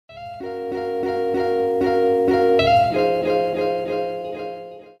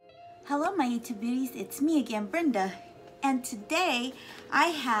YouTube Beauties, it's me again, Brenda, and today I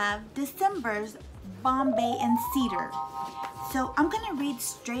have December's Bombay and Cedar. So I'm gonna read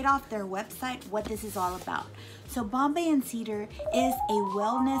straight off their website what this is all about. So Bombay and Cedar is a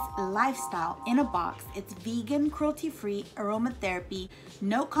wellness lifestyle in a box. It's vegan, cruelty-free, aromatherapy,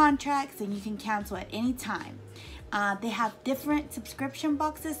 no contracts, and you can cancel at any time. They have different subscription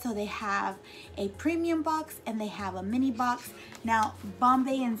boxes, so they have a premium box and they have a mini box. Now,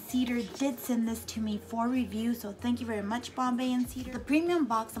 Bombay and Cedar did send this to me for review, so thank you very much, Bombay and Cedar. The premium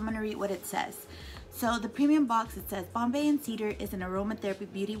box, I'm gonna read what it says. So the premium box, it says, Bombay and Cedar is an aromatherapy,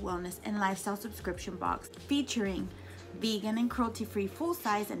 beauty, wellness, and lifestyle subscription box featuring vegan and cruelty-free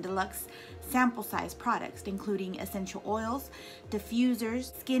full-size and deluxe sample-size products, including essential oils,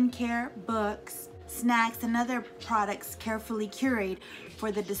 diffusers, skincare, books, snacks, and other products carefully curated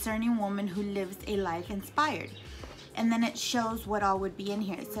for the discerning woman who lives a life inspired. And then it shows what all would be in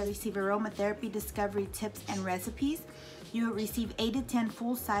here. It says receive aromatherapy discovery tips and recipes. You will receive 8 to 10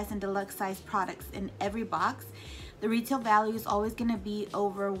 full-size and deluxe size products in every box. The retail value is always going to be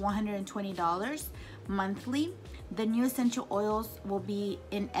over $120 monthly. The new essential oils will be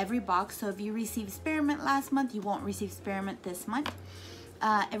in every box. So if you received spearmint last month, you won't receive spearmint this month.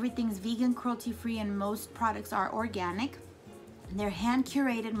 Everything's vegan, cruelty-free, and most products are organic. They're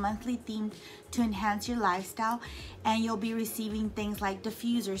hand-curated, monthly themed to enhance your lifestyle, and you'll be receiving things like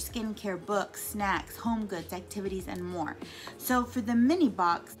diffusers, skincare, books, snacks, home goods, activities, and more. So for the mini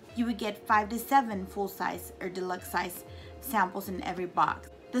box, you would get 5 to 7 full-size or deluxe size samples in every box.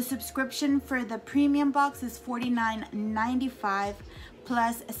 The subscription for the premium box is $49.95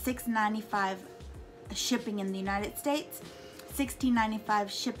 plus $6.95 shipping in the United States. $16.95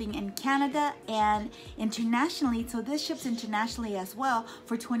 shipping in Canada and internationally, so this ships internationally as well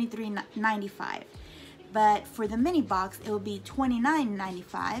for $23.95. But for the mini box, it will be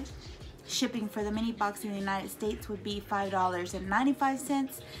 $29.95. Shipping for the mini box in the United States would be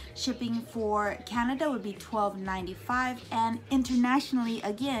 $5.95. Shipping for Canada would be $12.95, and internationally,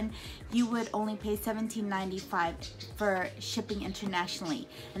 again, you would only pay $17.95 for shipping internationally,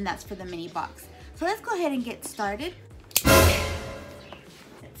 and that's for the mini box. So let's go ahead and get started.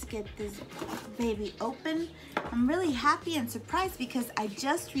 Let's get this baby open. I'm really happy and surprised because I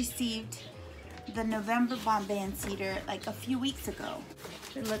just received the November Bombay and Cedar like a few weeks ago.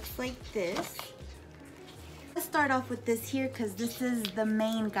 It looks like this. Let's start off with this here because this is the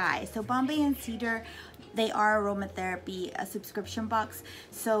main guy. So Bombay and Cedar, they are aromatherapy, a subscription box.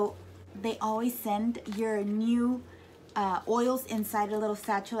 So they always send your new oils inside a little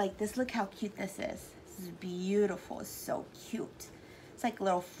satchel like this. Look how cute this is. This is beautiful. It's so cute. It's like a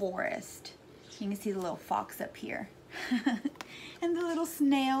little forest. You can see the little fox up here. And the little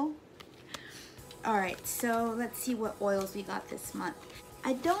snail. Alright, so let's see what oils we got this month.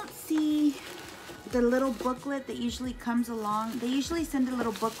 I don't see the little booklet that usually comes along. They usually send a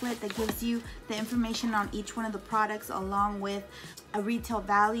little booklet that gives you the information on each one of the products along with a retail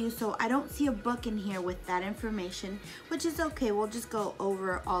value. So I don't see a book in here with that information, which is okay. We'll just go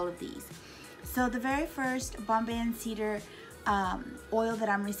over all of these. So the very first Bombay and Cedar oil that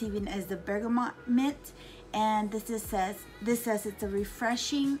I'm receiving is the bergamot mint, and this says it's a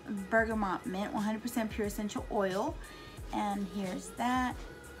refreshing bergamot mint, 100% pure essential oil, and here's that.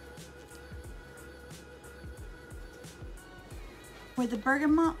 For the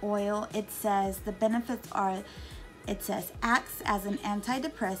bergamot oil, it says the benefits are, it says acts as an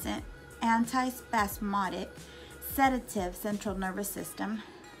antidepressant, antispasmodic, sedative central nervous system,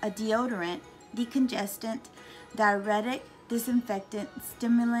 a deodorant, decongestant, diuretic, disinfectant,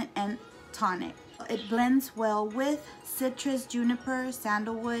 stimulant, and tonic. It blends well with citrus, juniper,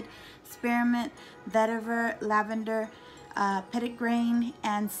 sandalwood, spearmint, vetiver, lavender, petitgrain,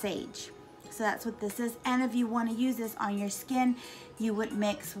 and sage. So that's what this is. And if you want to use this on your skin, you would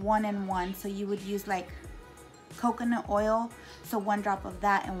mix 1 and 1. So you would use like coconut oil, so 1 drop of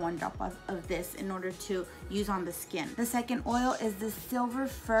that and 1 drop of this in order to use on the skin. The second oil is the silver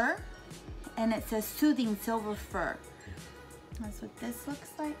fir, and it says soothing silver fir. That's what this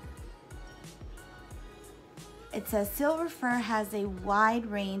looks like. It says silver fir has a wide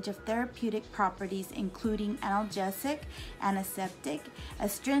range of therapeutic properties, including analgesic, antiseptic,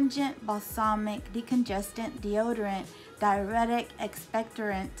 astringent, balsamic, decongestant, deodorant, diuretic,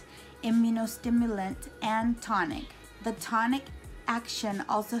 expectorant, immunostimulant, and tonic. The tonic action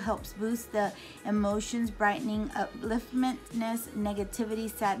also helps boost the emotions, brightening upliftmentness, negativity,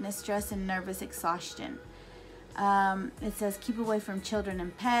 sadness, stress, and nervous exhaustion. It says keep away from children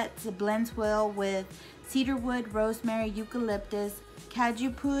and pets. It blends well with cedarwood, rosemary, eucalyptus,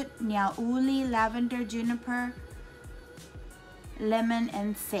 cajuput, niauli, lavender, juniper. lemon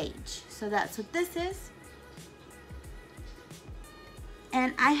and sage. So that's what this is.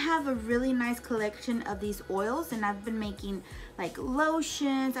 And I have a really nice collection of these oils, and I've been making like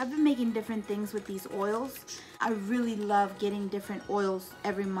lotions. I've been making different things with these oils. I really love getting different oils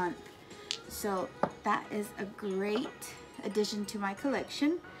every month. So that is a great addition to my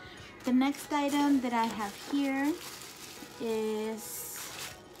collection. The next item that I have here is,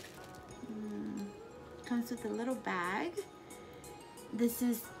 comes with a little bag. This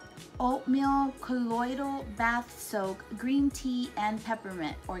is oatmeal colloidal bath soak, green tea and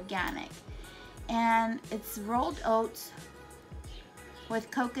peppermint, organic. And it's rolled oats with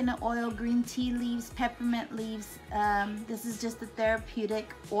coconut oil, green tea leaves, peppermint leaves. This is just a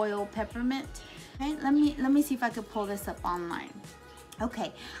therapeutic oil peppermint. Okay, let me see if I could pull this up online.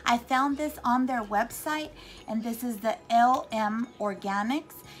 Okay, I found this on their website, and this is the LM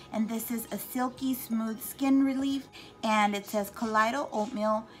Organics, and this is a silky smooth skin relief, and it says colloidal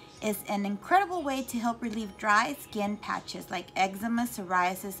oatmeal is an incredible way to help relieve dry skin patches like eczema,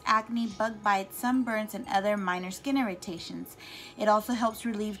 psoriasis, acne, bug bites, sunburns, and other minor skin irritations. It also helps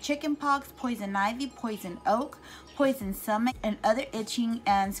relieve chickenpox, poison ivy, poison oak, poison stomach, and other itching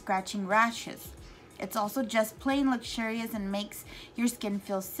and scratching rashes. It's also just plain luxurious and makes your skin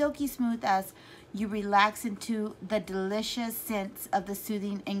feel silky smooth as you relax into the delicious scents of the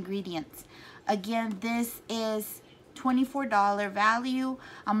soothing ingredients. Again, this is $24 value.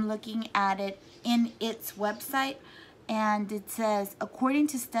 I'm looking at it in its website, and it says, according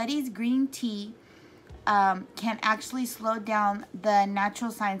to studies, green tea can actually slow down the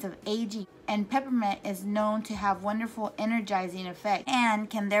natural signs of aging, and peppermint is known to have wonderful energizing effect and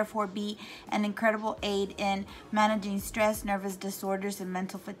can therefore be an incredible aid in managing stress, nervous disorders, and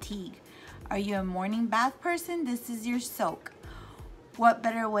mental fatigue. Are you a morning bath person? This is your soak. What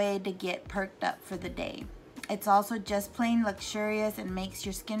better way to get perked up for the day? It's also just plain luxurious and makes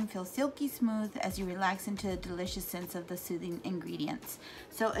your skin feel silky smooth as you relax into the delicious scents of the soothing ingredients.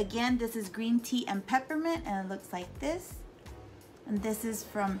 So again, this is green tea and peppermint, and it looks like this. And this is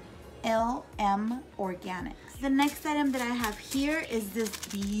from LM Organics. The next item that I have here is this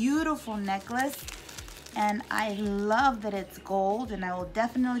beautiful necklace, and I love that it's gold, and I will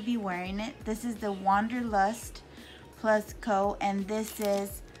definitely be wearing it. This is the Wanderlust Plus Co, and this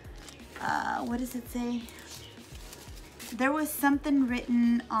is, what does it say? There was something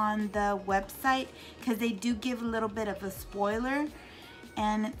written on the website, because they do give a little bit of a spoiler,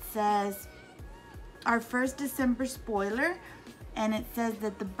 and it says, our first December spoiler, and it says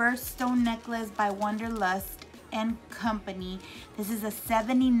that the birthstone necklace by Wanderlust and Company, this is a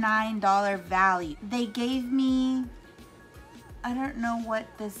 $79 value. They gave me, I don't know what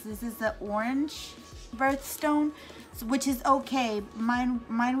this is the orange birthstone, which is okay.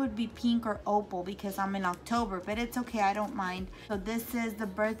 Mine would be pink or opal because I'm in October, but it's okay, I don't mind. So this is the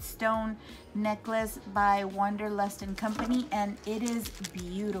birthstone necklace by Wanderlust and Company, and it is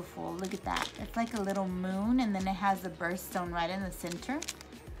beautiful. Look at that. It's like a little moon, and then it has the birthstone right in the center.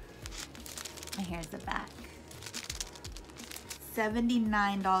 And here's the back.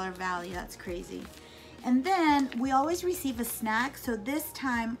 $79 value. That's crazy. And then we always receive a snack, so this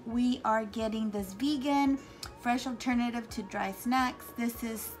time we are getting this vegan fresh alternative to dry snacks. This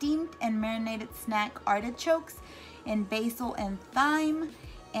is steamed and marinated snack artichokes in basil and thyme,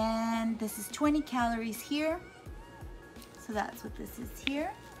 and this is 20 calories here. So that's what this is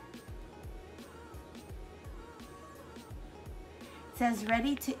here. It says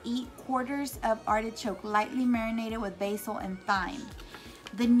ready to eat quarters of artichoke lightly marinated with basil and thyme.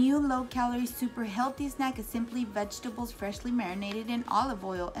 The new low-calorie super healthy snack is simply vegetables freshly marinated in olive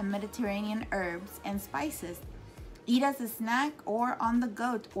oil and Mediterranean herbs and spices. Eat as a snack or on the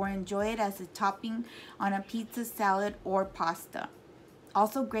go, or enjoy it as a topping on a pizza, salad, or pasta.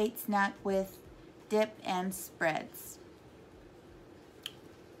 Also great snack with dip and spreads.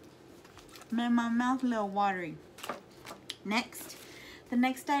 Man, my mouth a little watery. Next, the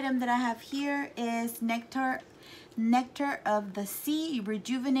next item that I have here is Nectar of the Sea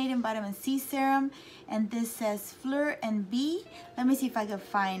Rejuvenating Vitamin C Serum, and this says fleur&bee. Let me see if I could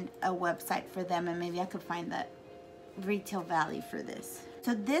find a website for them, and maybe I could find the retail value for this.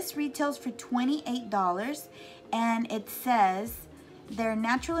 So this retails for $28, and it says their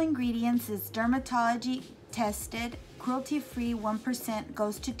natural ingredients is dermatology tested, cruelty-free, 1%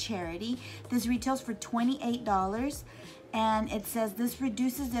 goes to charity. This retails for $28, and it says this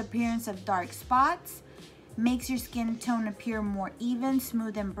reduces the appearance of dark spots, makes your skin tone appear more even,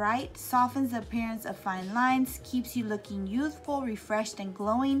 smooth, and bright, softens the appearance of fine lines, keeps you looking youthful, refreshed, and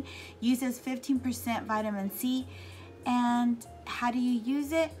glowing, uses 15% vitamin C. And how do you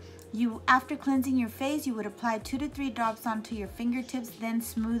use it? After cleansing your face, you would apply 2 to 3 drops onto your fingertips, then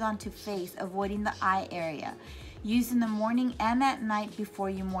smooth onto face, avoiding the eye area. Use in the morning and at night before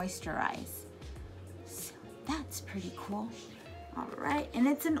you moisturize. So that's pretty cool. All right, and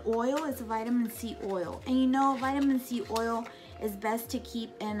it's an oil, it's a vitamin C oil. And you know, vitamin C oil is best to keep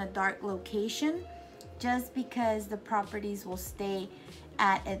in a dark location just because the properties will stay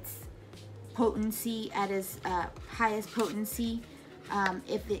at its potency, at its highest potency.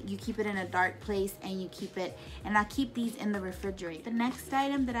 If you keep it in a dark place and you keep it, and I keep these in the refrigerator. The next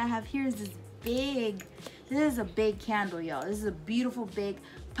item that I have here is this is a big candle, y'all. This is a beautiful big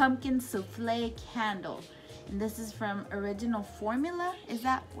pumpkin souffle candle. And this is from Original Formula. Is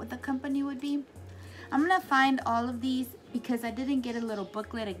that what the company would be? I'm gonna find all of these because I didn't get a little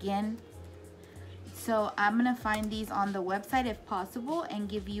booklet again. So I'm gonna find these on the website if possible and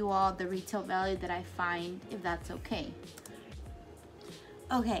give you all the retail value that I find, if that's okay.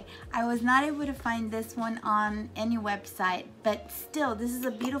 Okay, I was not able to find this one on any website, but still, this is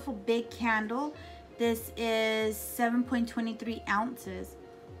a beautiful big candle. This is 7.23 ounces.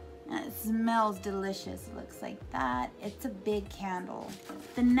 And it smells delicious. It looks like that. It's a big candle.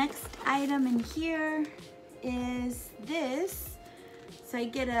 The next item in here is this. So I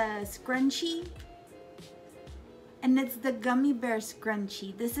get a scrunchie, and it's the gummy bear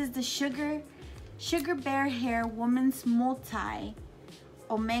scrunchie. This is the Sugar Bear Hair Woman's Multi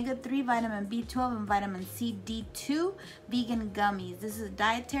Omega-3 Vitamin B12 and Vitamin C D2 Vegan Gummies. This is a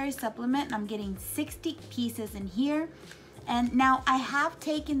dietary supplement, and I'm getting 60 pieces in here. And now I have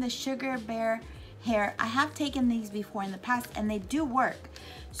taken the Sugar Bear Hair. I have taken these before in the past, and they do work.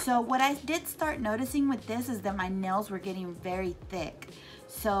 So what I did start noticing with this is that my nails were getting very thick.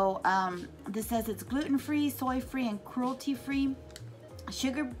 So this says it's gluten-free, soy-free, and cruelty-free.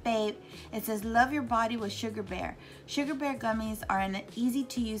 Sugar Babe, it says love your body with Sugar Bear. Sugar Bear gummies are an easy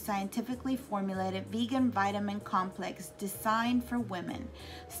to use, scientifically formulated vegan vitamin complex designed for women.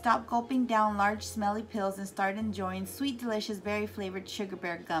 Stop gulping down large smelly pills and start enjoying sweet, delicious, berry flavored Sugar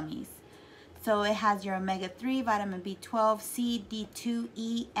Bear gummies. So it has your omega-3, vitamin B12, C, D2,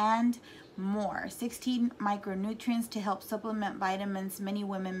 E, and more. 16 micronutrients to help supplement vitamins many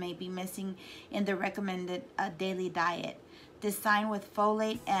women may be missing in their recommended daily diet. Designed with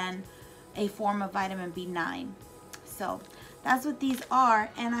folate and a form of vitamin B9. So that's what these are,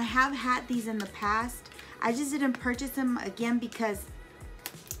 and I have had these in the past. I just didn't purchase them again because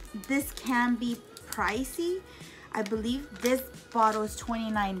this can be pricey. I believe this bottle is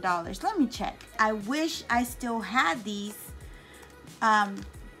 $29. Let me check. I wish I still had these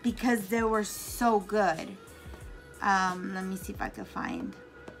because they were so good. Let me see if I can find.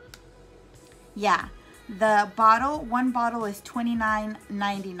 Yeah. The bottle, one bottle is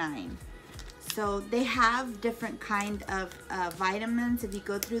 $29.99. So they have different kind of vitamins. If you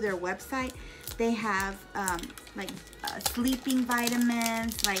go through their website, they have sleeping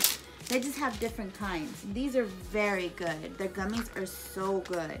vitamins. Like, they just have different kinds. These are very good. Their gummies are so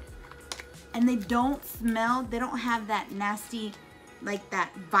good. And they don't smell, they don't have that nasty, like that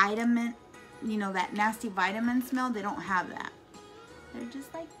vitamin, you know, that nasty vitamin smell. They don't have that. They're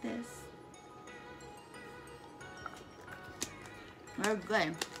just like this. They're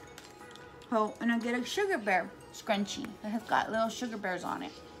good. So, and I get a Sugar Bear scrunchie that has got little sugar bears on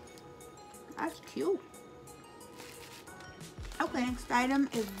it. That's cute. Okay, next item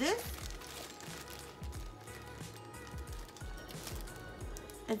is this.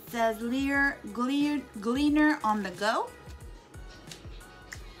 It says Gleaner on the go.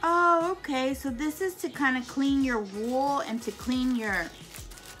 Oh, okay. So this is to kind of clean your wool and to clean your,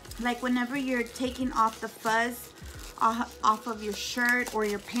 like whenever you're taking off the fuzz off of your shirt or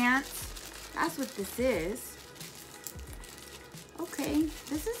your pants. That's what this is. Okay,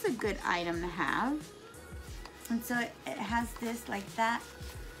 this is a good item to have. And so it has this like that.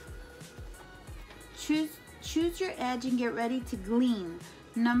 Choose your edge and get ready to glean.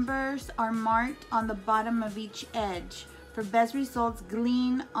 Numbers are marked on the bottom of each edge. For best results,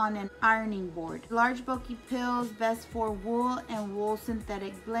 glean on an ironing board. Large bulky pills, best for wool and wool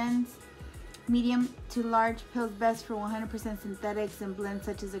synthetic blends. Medium to large pills, best for 100% synthetics and blends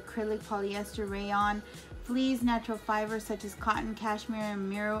such as acrylic, polyester, rayon, fleece, natural fibers such as cotton, cashmere, and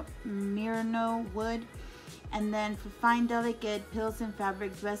merino wood. And then for fine, delicate pills and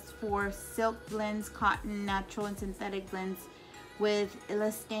fabrics, best for silk blends, cotton, natural, and synthetic blends with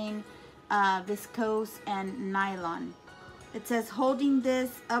elastane, viscose, and nylon. It says holding this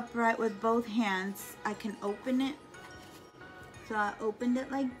upright with both hands, I can open it. So I opened it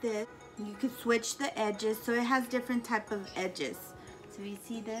like this. You could switch the edges, so it has different type of edges. So you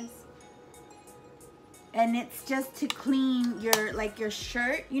see this? and it's just to clean your, like your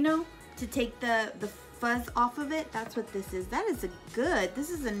shirt, you know, to take the fuzz off of it. That's what this is. That is this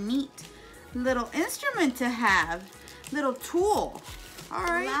is a neat little instrument to have, little tool. All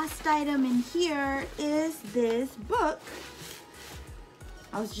right, last item in here is this book.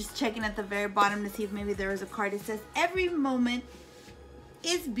 I was just checking at the very bottom to see if maybe there was a card. It says, "Every moment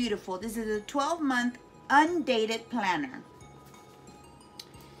is beautiful." This is a 12-month undated planner.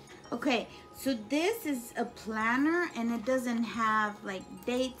 Okay, so this is a planner and it doesn't have like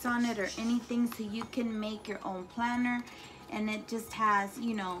dates on it or anything, so you can make your own planner, and it just has,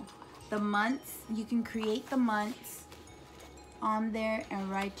 you know, the months. You can create the months on there and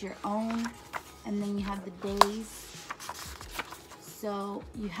write your own, and then you have the days. So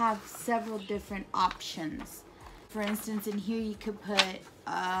you have several different options. For instance, in here you could put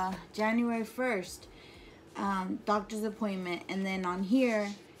January 1st, doctor's appointment, and then on here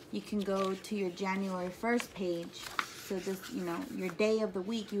you can go to your January 1st page. So this, you know, your day of the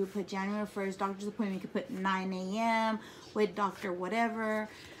week, you would put January 1st, doctor's appointment. You could put 9 a.m. with doctor whatever,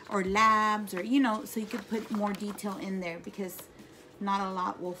 or labs, or, you know, so you could put more detail in there because not a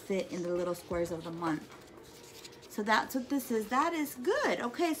lot will fit in the little squares of the month. So that's what this is. That is good.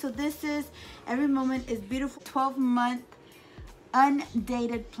 Okay, so this is Every Moment is Beautiful 12-month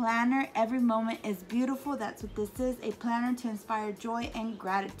undated planner. Every moment is beautiful. That's what this is. A planner to inspire joy and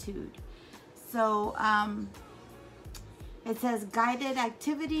gratitude. So it says guided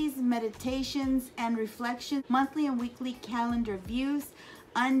activities, meditations, and reflections, monthly and weekly calendar views,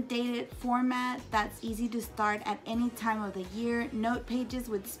 undated format that's easy to start at any time of the year, note pages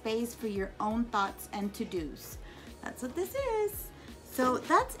with space for your own thoughts and to-dos. That's what this is. So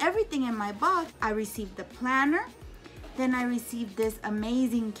that's everything in my box. I received the planner. Then I received this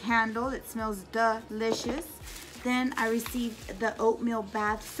amazing candle that smells delicious. Then I received the oatmeal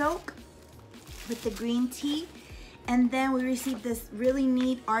bath soak with the green tea. And then we received this really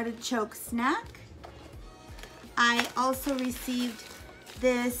neat artichoke snack. I also received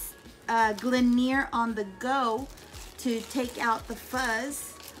this Glenier on the go to take out the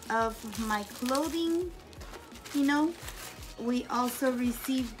fuzz of my clothing. You know, we also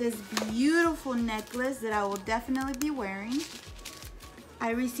received this beautiful necklace that I will definitely be wearing.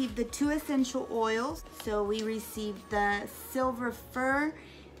 I received the 2 essential oils. So we received the silver fir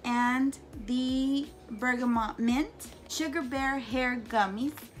and the bergamot mint, sugar bear hair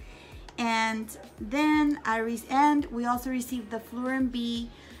gummies, and then we also received the fleur&bee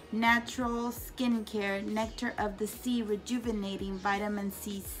natural skincare nectar of the sea rejuvenating vitamin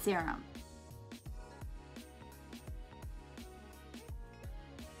C serum.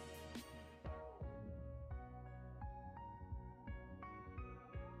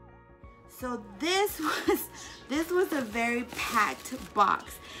 So this was a very packed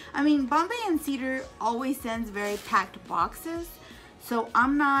box. I mean, Bombay and Cedar always sends very packed boxes, so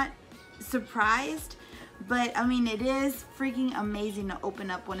I'm not surprised, but I mean, it is freaking amazing to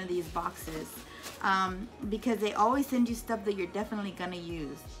open up one of these boxes because they always send you stuff that you're definitely gonna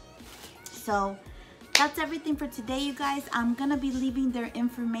use. So that's everything for today, you guys. I'm gonna be leaving their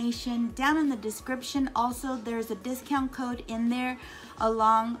information down in the description. Also, there's a discount code in there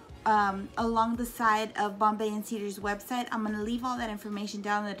along the side of Bombay and Cedar's website. I'm going to leave all that information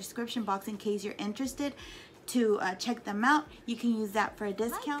down in the description box in case you're interested to check them out. You can use that for a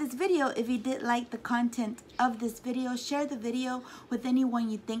discount. Like this video, if you did like the content of this video, share the video with anyone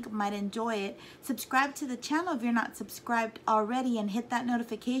you think might enjoy it. Subscribe to the channel if you're not subscribed already, and hit that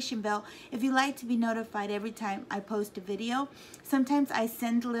notification bell if you like to be notified every time I post a video. Sometimes I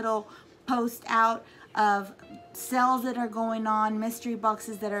send little posts out of sales that are going on, mystery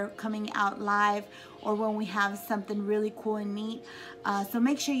boxes that are coming out live, or when we have something really cool and neat. So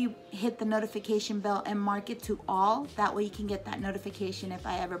make sure you hit the notification bell and mark it to all. That way you can get that notification if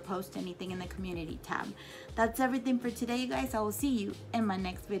I ever post anything in the community tab. That's everything for today, you guys. I will see you in my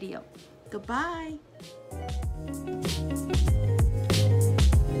next video. Goodbye.